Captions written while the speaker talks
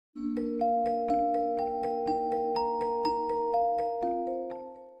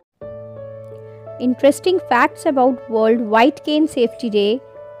Interesting facts about World White Cane Safety Day,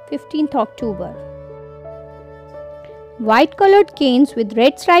 15th October. White-colored canes with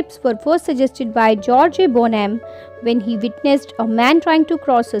red stripes were first suggested by George A. Bonham when he witnessed a man trying to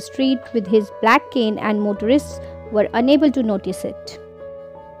cross a street with his black cane and motorists were unable to notice it.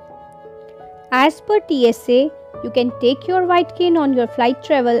 As per TSA, you can take your white cane on your flight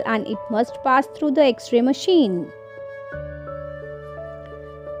travel and it must pass through the X-ray machine.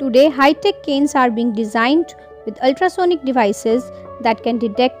 Today, high-tech canes are being designed with ultrasonic devices that can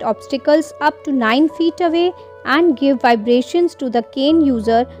detect obstacles up to 9 feet away and give vibrations to the cane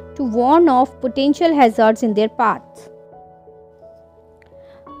user to warn of potential hazards in their path.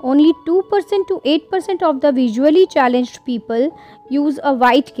 Only 2% to 8% of the visually challenged people use a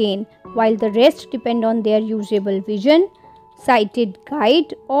white cane, while the rest depend on their usable vision, sighted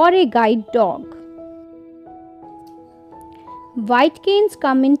guide, or a guide dog. White canes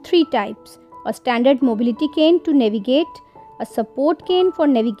come in 3 types: a standard mobility cane to navigate, a support cane for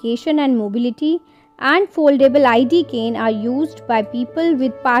navigation and mobility, and foldable ID cane are used by people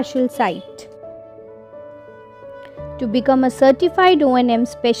with partial sight. To become a certified O&M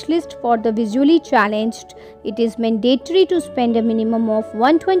specialist for the visually challenged, it is mandatory to spend a minimum of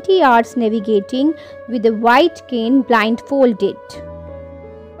 120 hours navigating with a white cane blindfolded.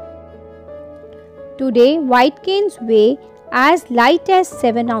 Today, white canes weigh as light as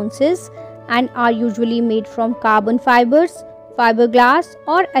 7 ounces and are usually made from carbon fibers, fiberglass,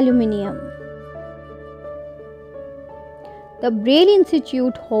 or aluminium. The Braille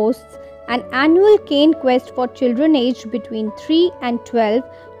Institute hosts an annual cane quest for children aged between 3 and 12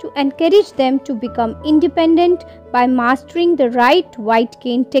 to encourage them to become independent by mastering the right white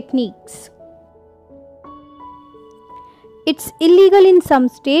cane techniques. It's illegal in some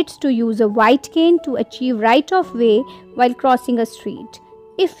states to use a white cane to achieve right of way while crossing a street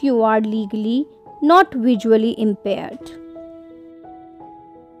if you are legally not visually impaired.